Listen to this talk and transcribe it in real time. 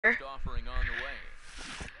Offering on the way.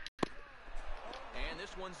 And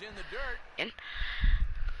this one's in the dirt.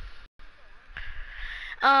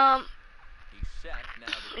 He's set. Now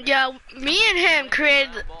yeah, me and him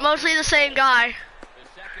created mostly the same guy. the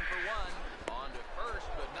second for one. On to first,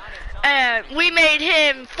 but not in time. And we made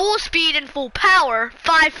him full speed and full power,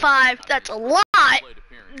 5'5". That's a lot,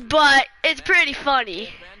 but it's pretty funny.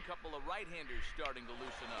 Bullpen, couple of right-handers starting to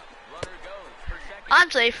loosen up. Runner goes for second.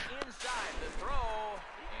 I'm safe. Inside the throw.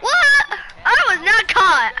 What? I was not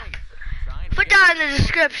caught. Put that in the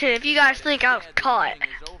description if you guys think I was caught.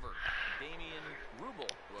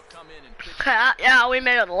 Okay, yeah, we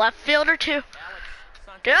made it a left fielder too.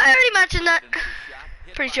 Did I already mention that?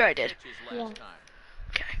 Pretty sure I did. Yeah.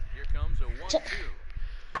 Okay. Here comes a 1-2.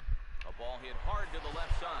 A ball hit hard to the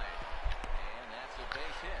left side. And that's a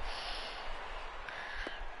base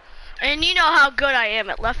hit. And you know how good I am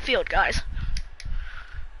at left field, guys.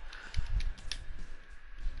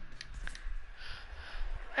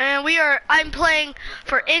 And I'm playing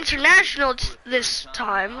for international this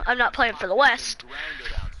time. I'm not playing for the West.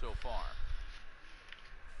 Grounded out so far.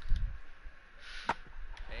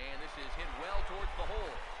 And this is hit well towards the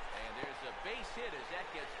hole. And there's a base hit as that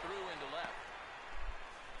gets through into left.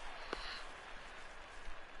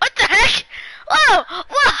 What the heck? Whoa!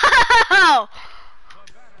 Whoa!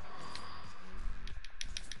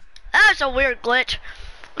 That was a weird glitch.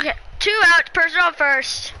 Okay, 2 outs, person on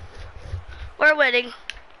first. We're winning.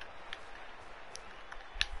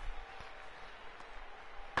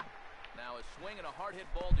 Now a swing and a hard hit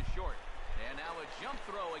ball to short. And now a jump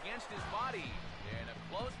throw against his body. And a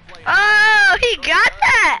close play. Oh, he got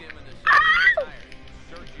that! Oh.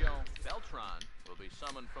 Sergio Beltran will be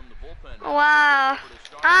summoned from the bullpen. Wow.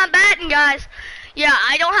 I'm batting, guys. Yeah,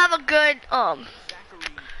 I don't have a good,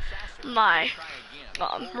 my,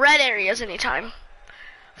 red areas anytime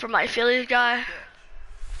for my Phillies guy.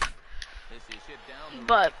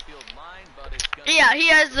 But, yeah, he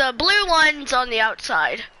has the blue ones on the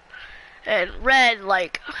outside and red,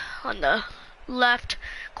 like, on the left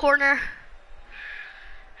corner,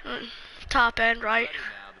 top end, right.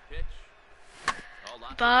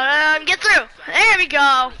 But, get through. There we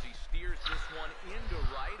go.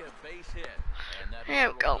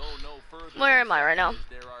 There we go. Where am I right now?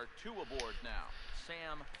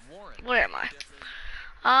 Where am I?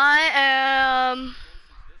 I am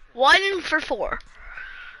 1 for 4.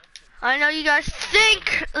 I know you guys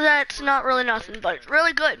think that's not really nothing, but it's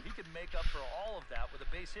really good. He could make up for all of that with a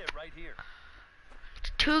base hit right here.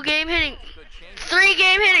 3-game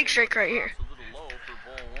hitting streak right here.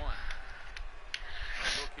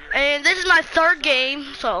 And this is my 3rd game,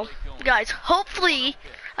 so guys, hopefully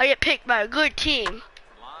I get picked by a good team.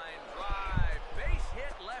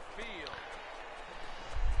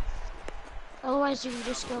 Otherwise, you can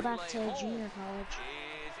just go back to junior college.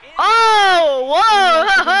 Oh, whoa,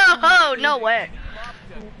 ho, ho, ho, no way.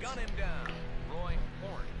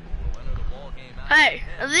 Hey,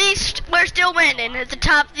 at least we're still winning at the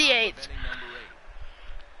top of the 8th.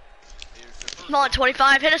 Come on,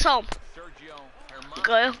 25, hit us home.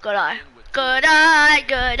 Good eye. Good eye,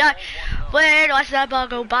 good eye. Where do I see that ball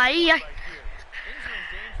go by?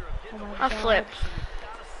 I flip.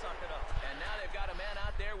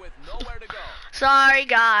 Sorry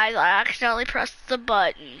guys, I accidentally pressed the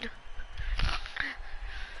button.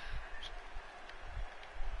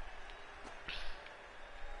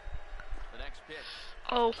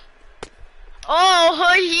 Oh.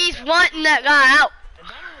 Oh, he's wanting that guy out.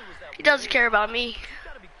 He doesn't care about me.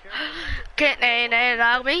 Can't they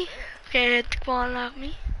knock me? Can't the ball knock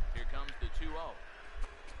me? Here comes the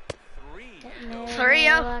 2-0.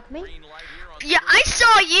 3-0. Yeah, I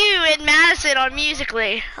saw you in Madison on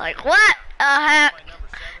Musically. Like, what the heck?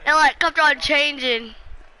 And like, kept on changing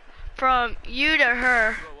from you to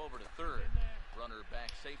her.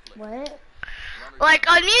 What? Like,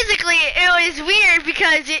 on Musically, it was weird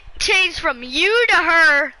because it changed from you to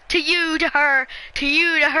her, to you to her, to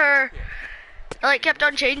you to her. It, like, kept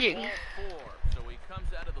on changing.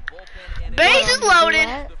 Bases loaded.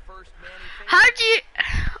 How'd you,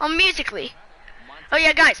 on Musically? Oh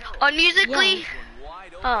yeah, guys, on Musically,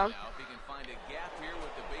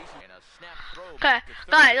 okay,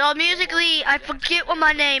 guys, on Musically, I forget what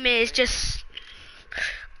my name is, just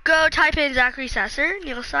go type in Zachary Sasser, and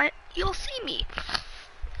you'll see me.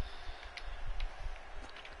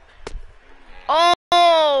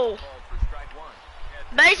 Oh!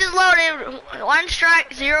 Bases loaded, 1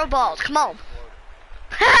 strike, 0 balls, come on.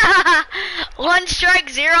 1 strike,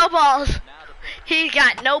 0 balls. He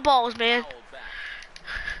got no balls, man.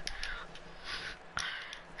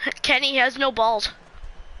 Kenny has no balls.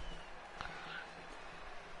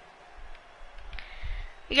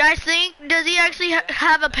 You guys think, does he actually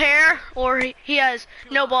have a pair, or he has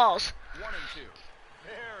no balls? 1 and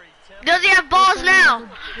 2. Does he have balls now?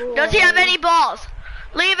 Does he have any balls?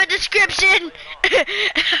 Leave a description.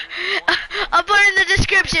 I'll put in the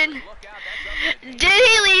description. Did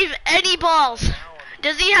he leave any balls?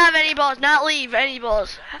 Does he have any balls? Not leave any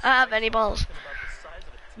balls. Have any balls.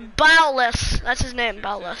 Bowless. That's his name,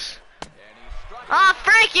 Bowless. Ah,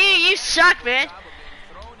 Frankie, you suck, man.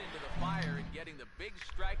 Thrown into the fire and getting the big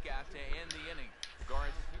strikeout to end the inning.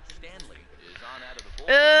 Garth Stanley is on out of the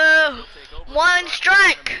bullpen. 1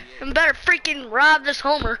 strike. I better freaking rob this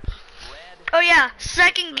homer. Oh yeah,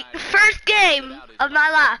 first game of my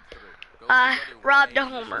life. I robbed a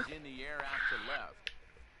homer. In the air out to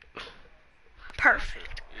left.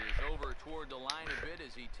 Perfect. Is over toward the line a bit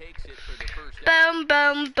as he takes it for the first Boom, out.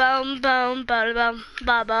 boom, boom, boom, ba bum,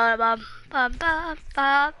 ba ba bum, ba ba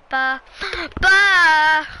ba ba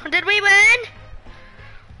ba. Did we win?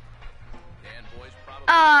 And boys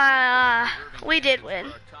probably We did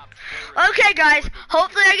win. Okay, guys.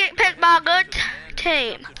 Hopefully, I get picked by a good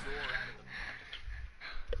team.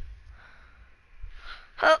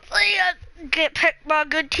 Hopefully, I get picked by a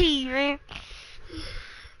good team, man.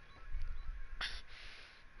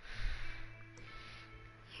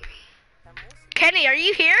 Kenny, are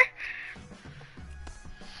you here?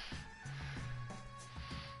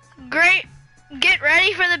 Great. Get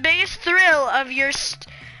ready for the biggest thrill of your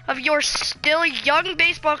still young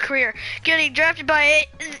baseball career, getting drafted by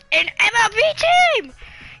an MLB team.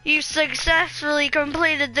 You successfully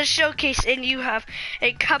completed the showcase and you have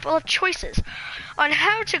a couple of choices on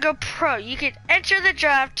how to go pro. You can enter the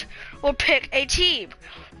draft or pick a team.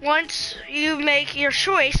 Once you make your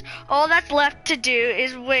choice, all that's left to do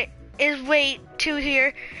is wait to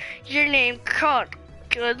hear your name called.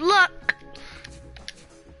 Good luck.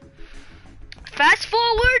 Fast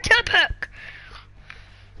forward to pick.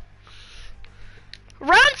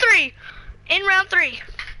 Round 3. In round 3.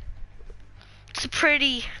 It's a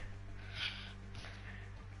pretty...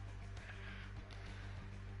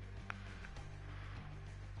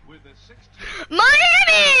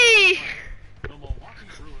 Miami!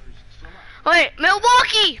 Wait,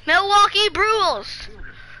 Milwaukee Brewers.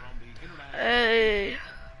 Hey.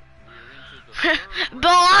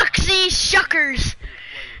 Biloxi Shuckers.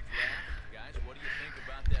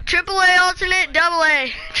 AAA alternate, AA.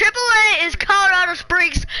 AAA is Colorado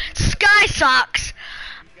Springs Sky Sox.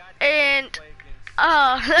 And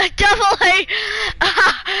AA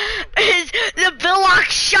is the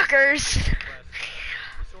Biloxi Shuckers.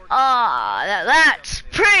 That's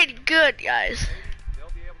pretty good, guys.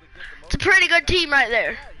 It's a pretty good team right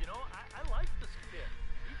there.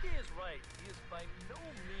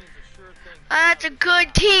 That's a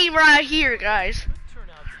good team right here, guys.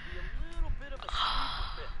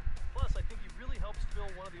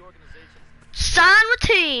 Sign with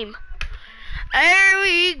team. There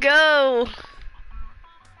we go.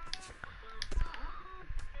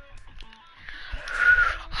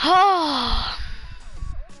 Oh,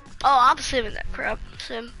 I'm saving that crap.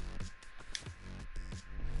 Sim.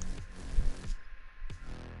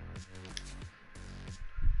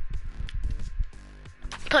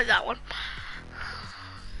 Play that one.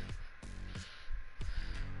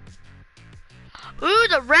 Ooh,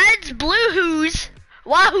 the Reds,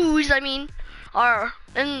 Wahoos, I mean, are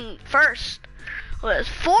in first with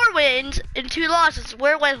 4 wins and 2 losses.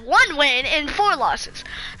 We're with 1 win and 4 losses.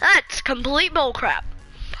 That's complete bullcrap.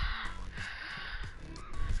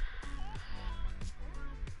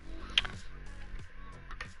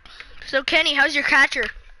 So Kenny, how's your catcher?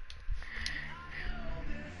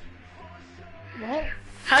 What?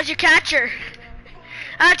 How's your catcher?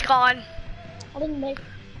 That's gone. I didn't make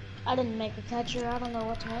a catcher. I don't know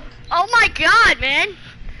what to make. Oh my god, man.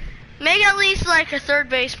 Make at least like a third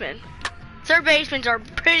baseman. Third basemans are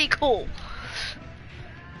pretty cool.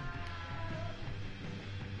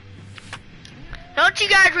 Don't you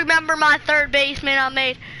guys remember my third baseman I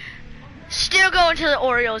made? Still going to the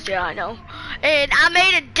Orioles, yeah, I know. And I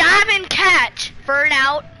made a diamond catch for an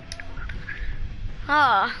out.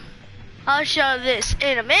 I'll show this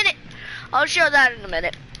in a minute. I'll show that in a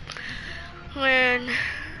minute.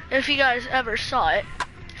 If you guys ever saw it.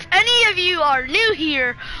 If any of you are new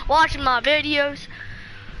here watching my videos,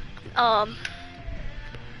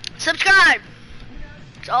 subscribe.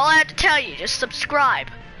 That's all I have to tell you, just subscribe.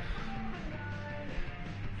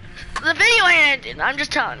 The video ain't ending. I'm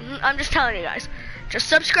just telling you guys. Just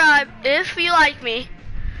subscribe if you like me.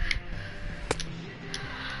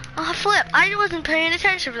 Oh, flip. I wasn't paying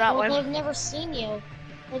attention for that one. They've never seen you.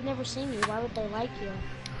 They've never seen you. Why would they like you?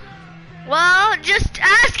 Well, just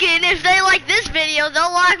asking if they like this video,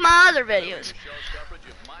 they'll like my other videos.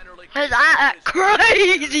 minor league. Cause I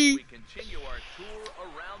crazy. We continue our tour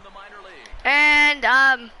around the minor league. And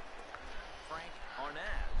Frank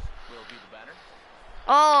Arnaz will be the batter.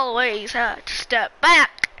 always have to step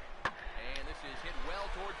back. And this is hit well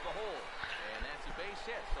towards the hole. And that's a base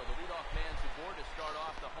hit. So the leadoff man's aboard to start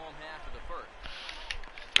off the home half of the first.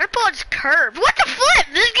 Our ball's curved. What the flip?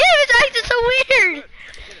 This game is acting so weird.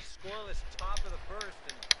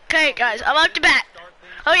 Okay, guys, I'm up to bat.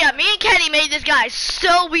 Oh yeah, me and Kenny made this guy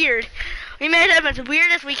so weird. We made him as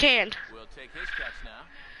weird as we can. We'll take his cuts now.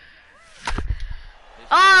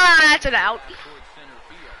 Ah, that's an out. Towards center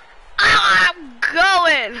field.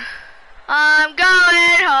 I'm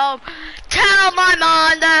going home. Tell my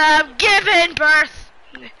mom that I'm giving birth.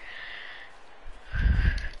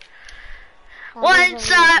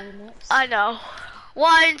 I know.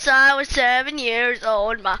 Once I was 7 years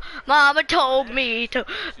old, my mama told me to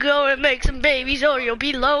go and make some babies or you'll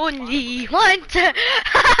be lonely. Once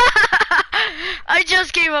I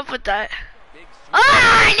just came up with that.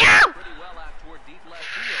 Ah, no! Pretty well out toward deep left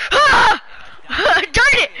field. Ah!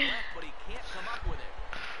 Darn it! But he can't come up with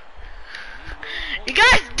it. You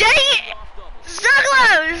guys, dang it! So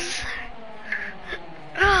close!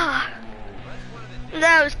 Ah,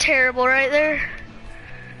 that was terrible right there.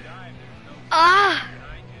 Ah!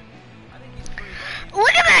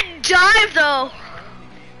 Look at that dive, though!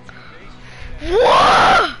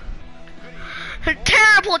 Whoa! A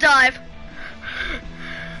terrible dive.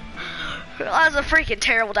 That was a freaking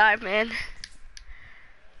terrible dive, man.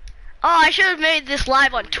 Oh, I should have made this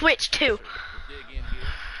live on Twitch, too.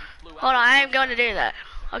 Hold on, I am going to do that.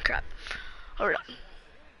 Oh, crap. Hold on.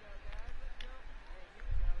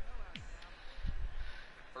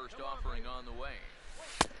 First offering on the way.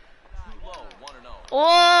 Too low, 1-0.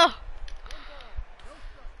 Oh!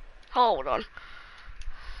 Hold on.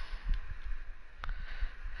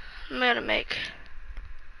 I'm gonna make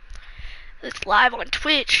this live on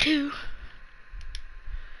Twitch too.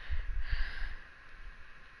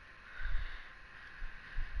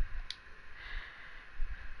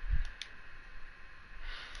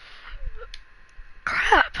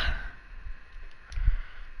 Crap.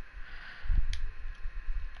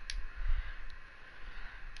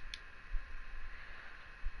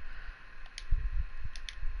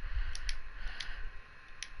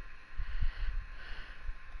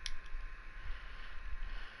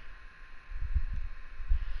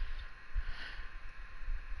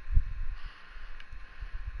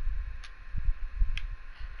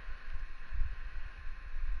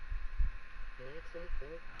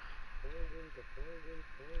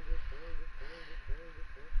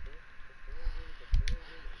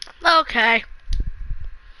 Okay.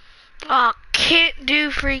 Oh, can't do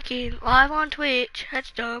freaking live on Twitch.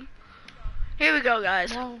 That's dumb. Here we go,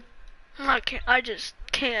 guys. No. I just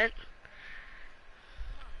can't.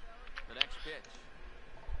 The next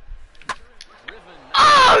pitch. Driven.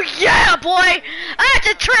 Oh yeah, boy! That's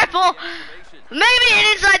a triple. Maybe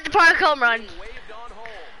an inside the park home run. Waved on home.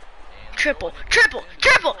 And Triple, triple,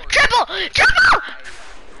 triple, triple, triple,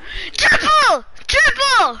 triple,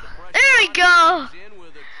 triple. There we go. in with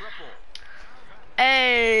a triple.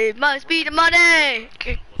 Hey, must be the money.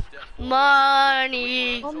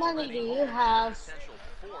 Money. What money do you have? Potential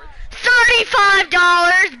fourth.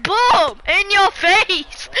 $35. Boom! In your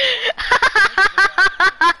face.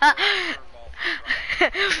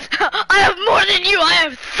 I have more than you. I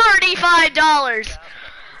have $35. Sometimes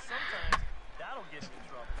that'll get you in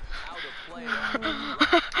trouble. Out of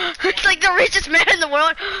play. It's like the richest man in the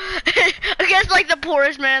world against like the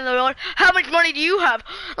poorest man in the world. How much money do you have?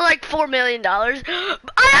 Like $4 million. I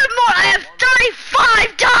have more. I have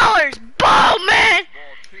 $35. Boom, man.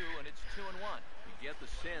 Ball two, and it's 2-1. You get the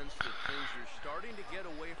sense that things are starting to get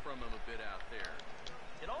away from him a bit out there.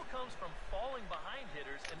 It all comes from falling behind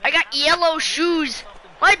hitters. And I got yellow shoes.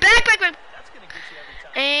 My back. That's gonna get you every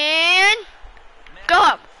time. And go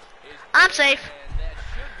up. I'm safe. And that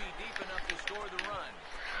should be deep enough to score the run.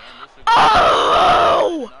 And this will be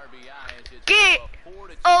Oh! an RBI as it's Get a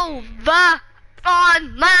 4-2 over on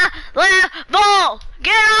my level.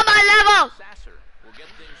 Get on my level. Sasser will get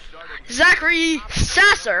things started. Zachary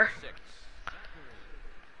Sasser. 6.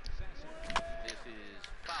 This is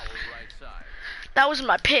foul right side. That wasn't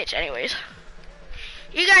my pitch, anyways.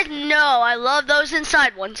 You guys know I love those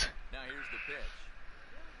inside ones. Now here's the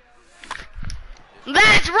pitch.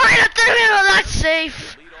 That's right up the middle. That's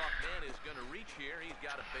safe. The leadoff man is going to reach here. He's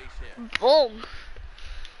got a base hit. Boom.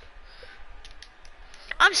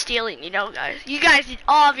 I'm stealing, you know, guys. You guys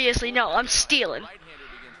obviously know I'm stealing. Right-hander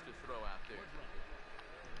begins to throw out there.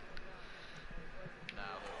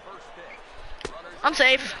 Now the first pitch. Runners I'm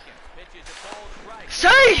safe. second. Pitch is a ball strike.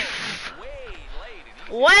 Safe. Way late, and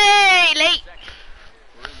Way late.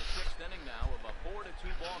 We're in the sixth inning now of a 4-2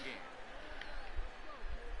 ball game.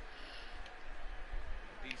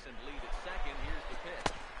 Decent lead at second. Here's the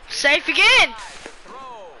pitch. Safe again.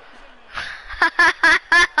 Throw.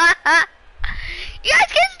 You guys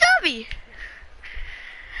can't stop me.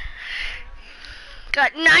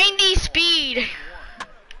 Got 90 speed. And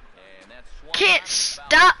that's swung Can't on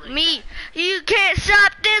stop foul. me. You can't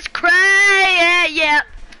stop this crazy. Yeah.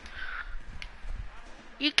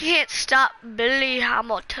 You can't stop Billy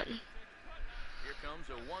Hamilton. Here comes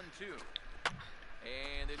a 1-2.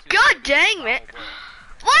 And this is God dang it.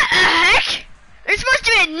 What the heck? There's supposed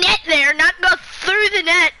to be a net there, not go through the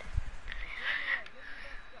net.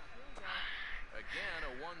 again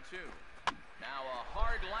a 1-2. Now a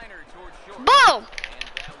hard liner towards short. Boom. And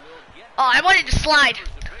that will get Oh, I wanted to slide. There's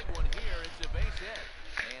a big one here. It's a base hit.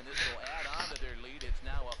 And this will add on to their lead. It's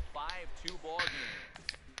now a 5-2 ball game.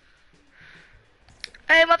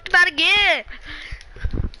 I'm up to bat again.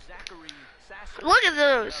 Zachary Sasser. Look at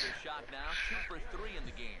those. Another shot now. 2 for 3 in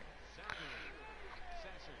the game.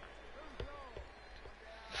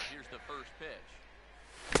 Here's the first pitch.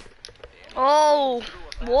 Oh,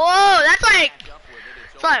 whoa, that's like,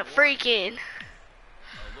 it's like freaking. A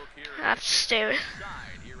look here at That's stupid.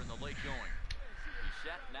 side here in the late going. He's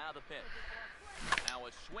set, now the pitch. Now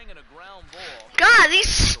a swing and a ground ball. God, these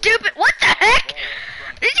stupid, what the heck?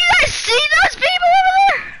 Did you guys see those people over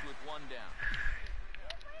there? With one down.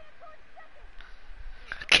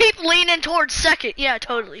 Keep leaning towards second. Yeah,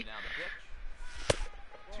 totally. Now the pitch.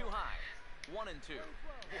 Too high. 1-2.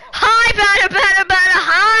 Hi, batter, batter, batter,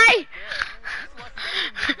 hi.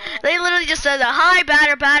 They literally just said that. Hi,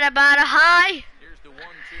 batter, batter, batter, hi. Here's the 1-2.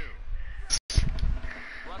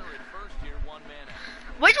 Runner at first here, one man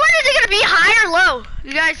out. Which one is it going to be, high or low?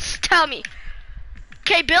 You guys tell me.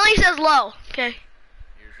 Okay, Billy says low. Okay.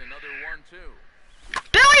 Here's another 1-2.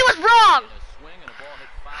 Billy was wrong. And a swing and a ball hit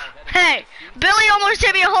foul headed. Hey, Billy almost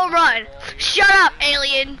hit me a home run. Shut up,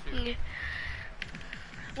 alien.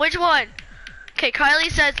 Which one? Okay, Kylie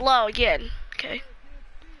says low again. Okay.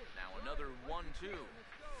 Now another 1-2.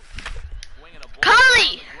 Swing and a ball.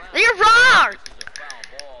 Kylie, you're wrong. This is a foul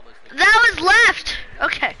ball as the That was left.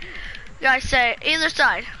 Okay. You guys say either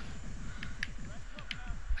side.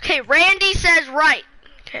 Okay, Randy says right.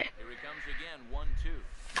 Okay. Here he comes again,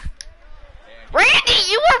 1-2. And Randy,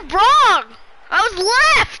 you were wrong. I was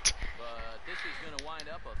left. but this is going to wind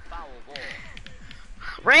up a foul ball.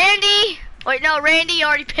 Randy. Wait, no, Randy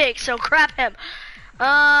already picked, so crap him.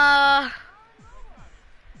 Andy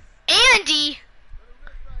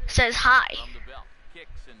says hi. From the belt, kicks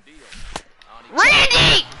and deals. On he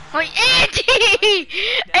Randy! Wait, Andy!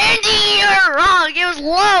 Andy, you're wrong. It was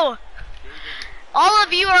low. All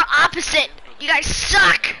of you are opposite. You guys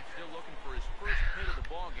suck. still looking for his first hit of the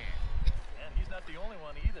ball game. And he's not the only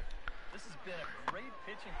one either. This has been a great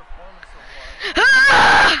pitching performance so far.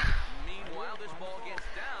 Ah! Meanwhile, this ball gets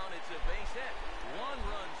down. It's a base hit. 1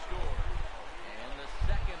 run scored. And the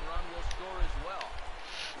second run will score as well.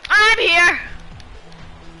 I'm here.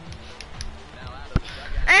 Now out of the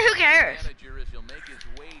dugout. And who cares? Manager as he'll make his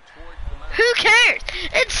way towards the mound. Who cares?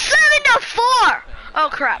 It's 7-4. Oh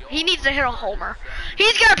crap! He needs to hit a homer.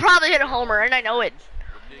 He's gonna probably hit a homer, and I know it.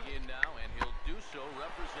 He'll dig in now, and he'll do so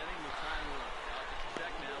representing the time run. Out to check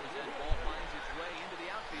now as that ball finds its way into the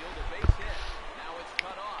outfield. A base hit. Now it's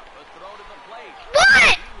cut off. A throw to the plate.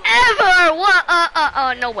 Whatever. What?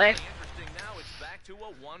 No way. Interesting now. It's back to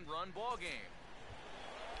a 1-run ball game.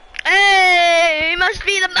 Hey, it must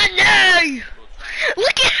be the Monday.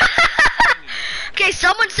 Look at. Okay,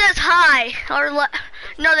 someone says hi or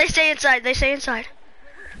no, they stay inside. They stay inside.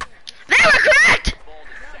 They were correct.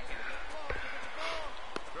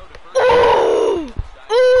 Ooh,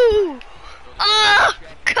 ooh.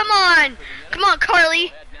 Come on, come on, Carly.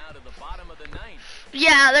 Head now to the bottom of the 9th.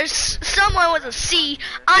 Yeah, there's someone with a C.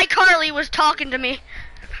 Carly was talking to me.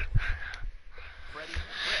 Freddie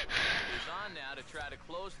is on now to try to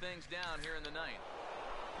close things down here in the 9th.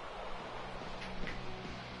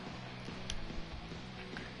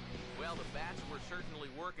 Well, the bats were certainly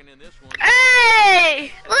working in this one.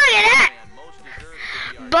 Hey, look at that. And most deserved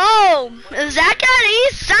to be our Boom! Zachary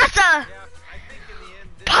Sasa!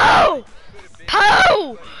 Pow!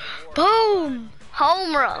 Pow! Boom!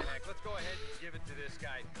 Home run. Let's go ahead and give it to this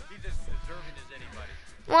guy. He's as deserving as anybody.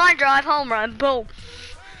 Line drive, home run, boom.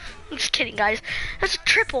 I'm just kidding, guys. That's a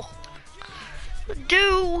triple.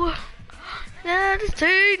 Do. That is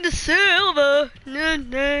take the silver.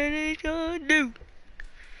 Do.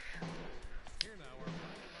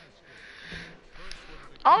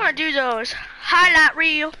 I want to do those highlight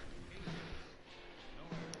reel.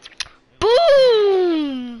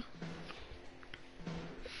 Boom!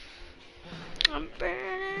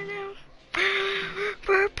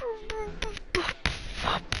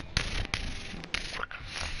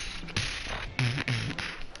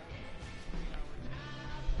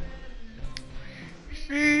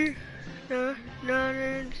 No, no,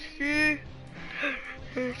 no,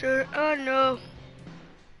 oh no.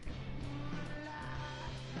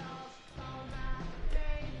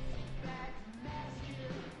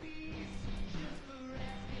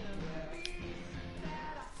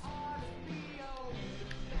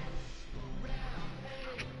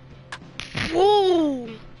 Whoa!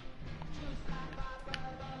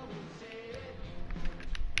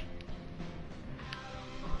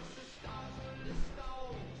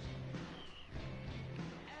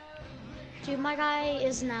 Dude, my guy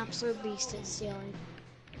is an absolute beast at stealing.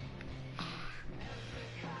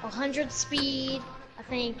 100 speed, I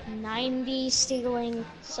think 90 stealing,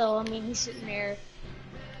 so I mean he's sitting there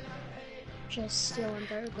just stealing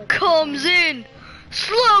dirt. Like Comes in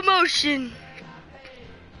slow motion.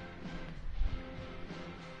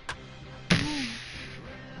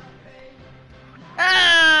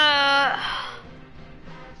 Ah!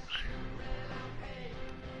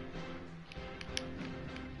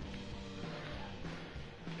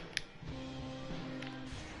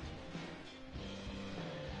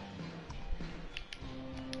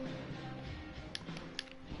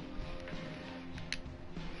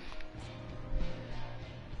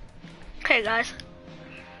 Okay, guys.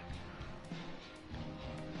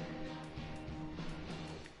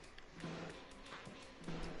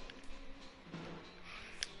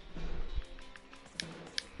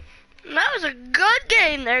 That was a good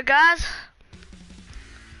game there, guys.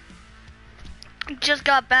 Just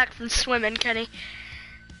got back from swimming, Kenny.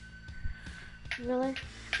 Really?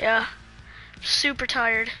 Yeah. Super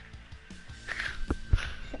tired.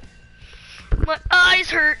 My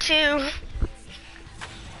eyes hurt too.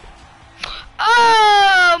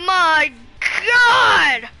 Oh my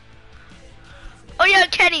god! Oh yeah,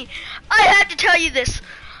 Kenny, I had to tell you this.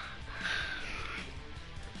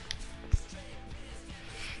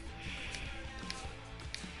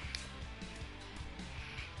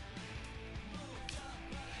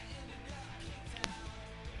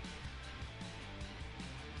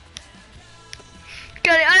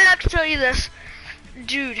 Kenny, I have to tell you this.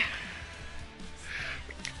 Dude.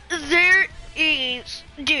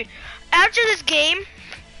 Dude, after this game,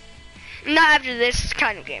 not after this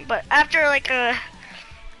kind of game, but after like a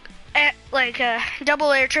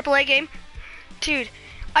double A or triple A game, dude,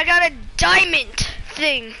 I got a diamond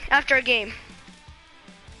thing after a game.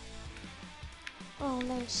 Oh,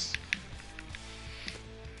 nice.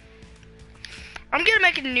 I'm gonna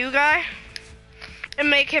make a new guy and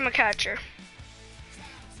make him a catcher.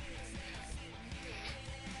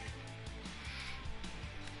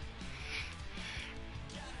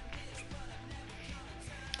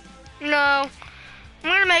 No, I'm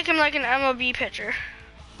gonna make him like an MLB pitcher.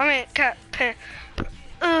 I mean,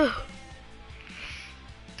 ugh.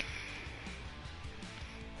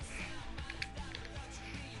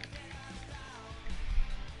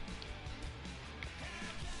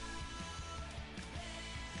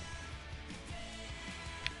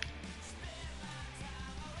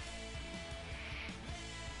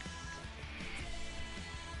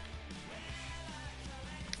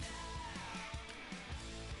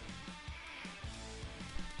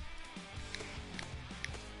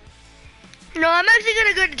 No, I'm actually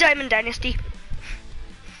gonna go to Diamond Dynasty.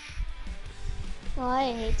 Oh,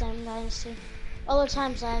 I hate Diamond Dynasty. Other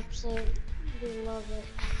times I absolutely love it.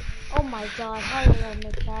 Oh my god, how did I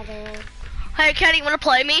make that error? Hey, Kenny, wanna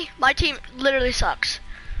play me? My team literally sucks.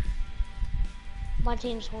 My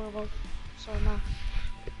team's horrible, so no.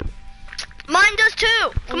 Mine does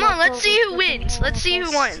too. Come on, let's see who wins. Let's see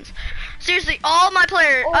who wins. Seriously, all my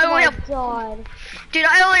players. Oh I only my have. god. Dude,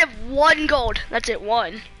 I only have 1 gold. That's it,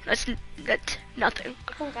 1. That's nothing.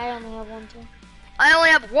 I think I only have 1 too. I only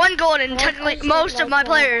have 1 gold, and Well, technically I just most like of my Diamond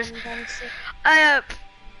players. Dynasty. I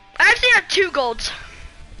actually have 2 golds.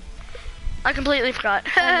 I completely forgot.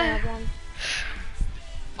 I only have 1.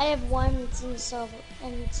 I have 1, it's in silver,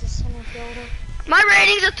 and it's a center fielder. My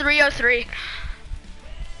rating's a 303.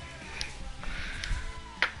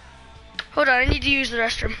 Hold on, I need to use the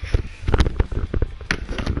restroom.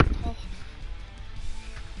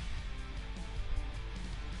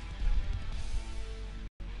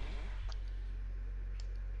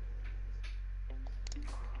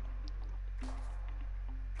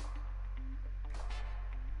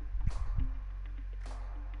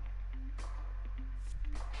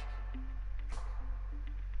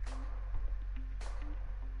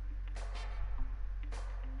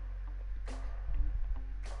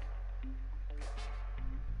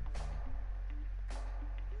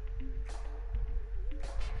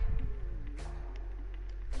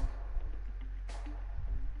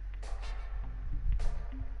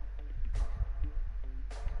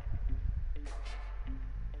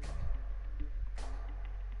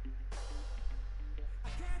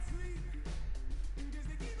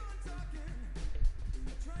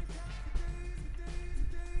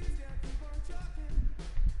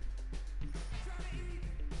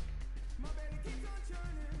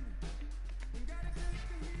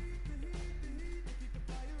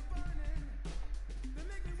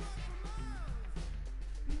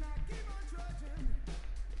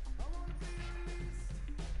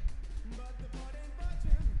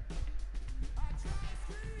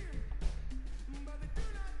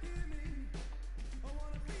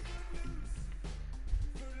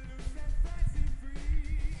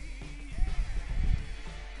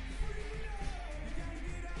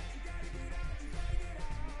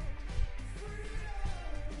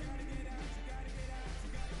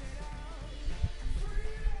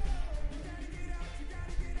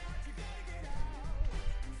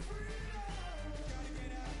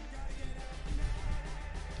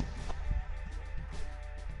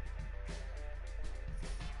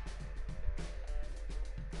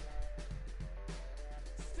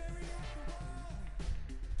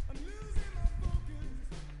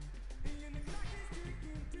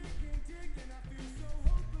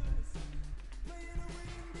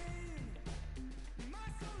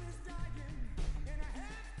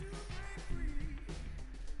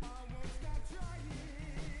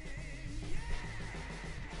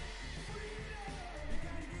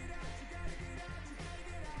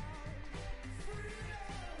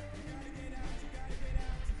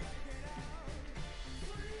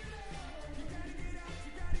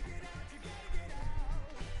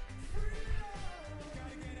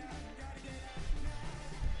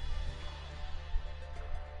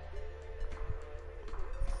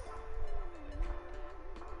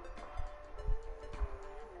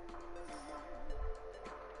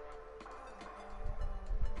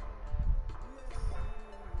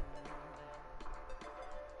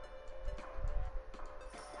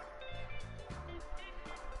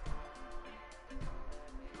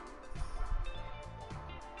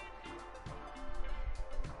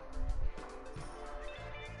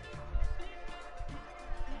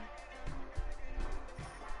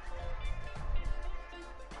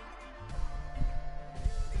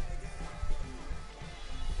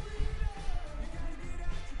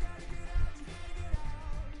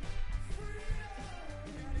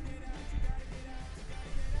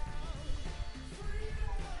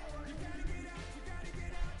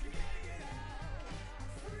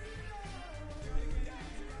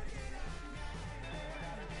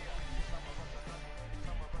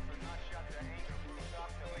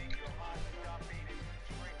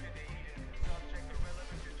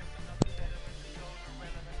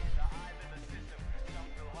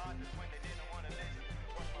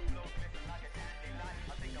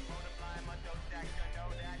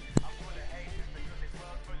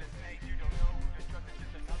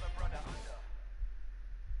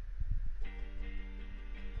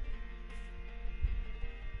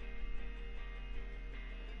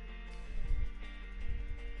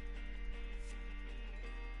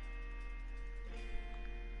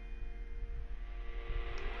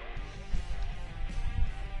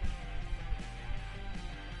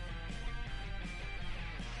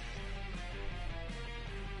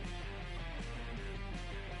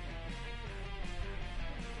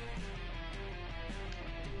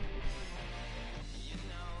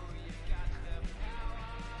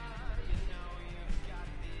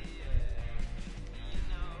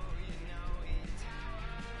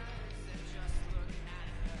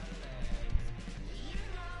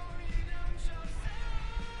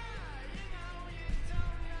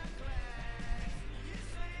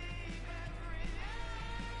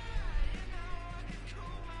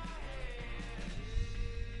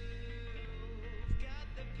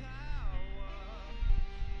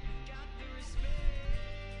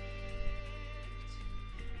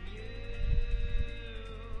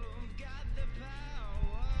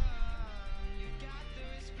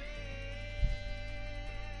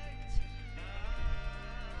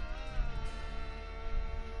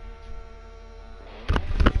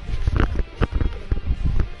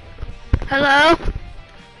 Hello?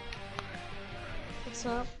 What's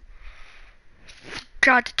up?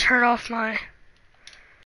 Tried to turn off my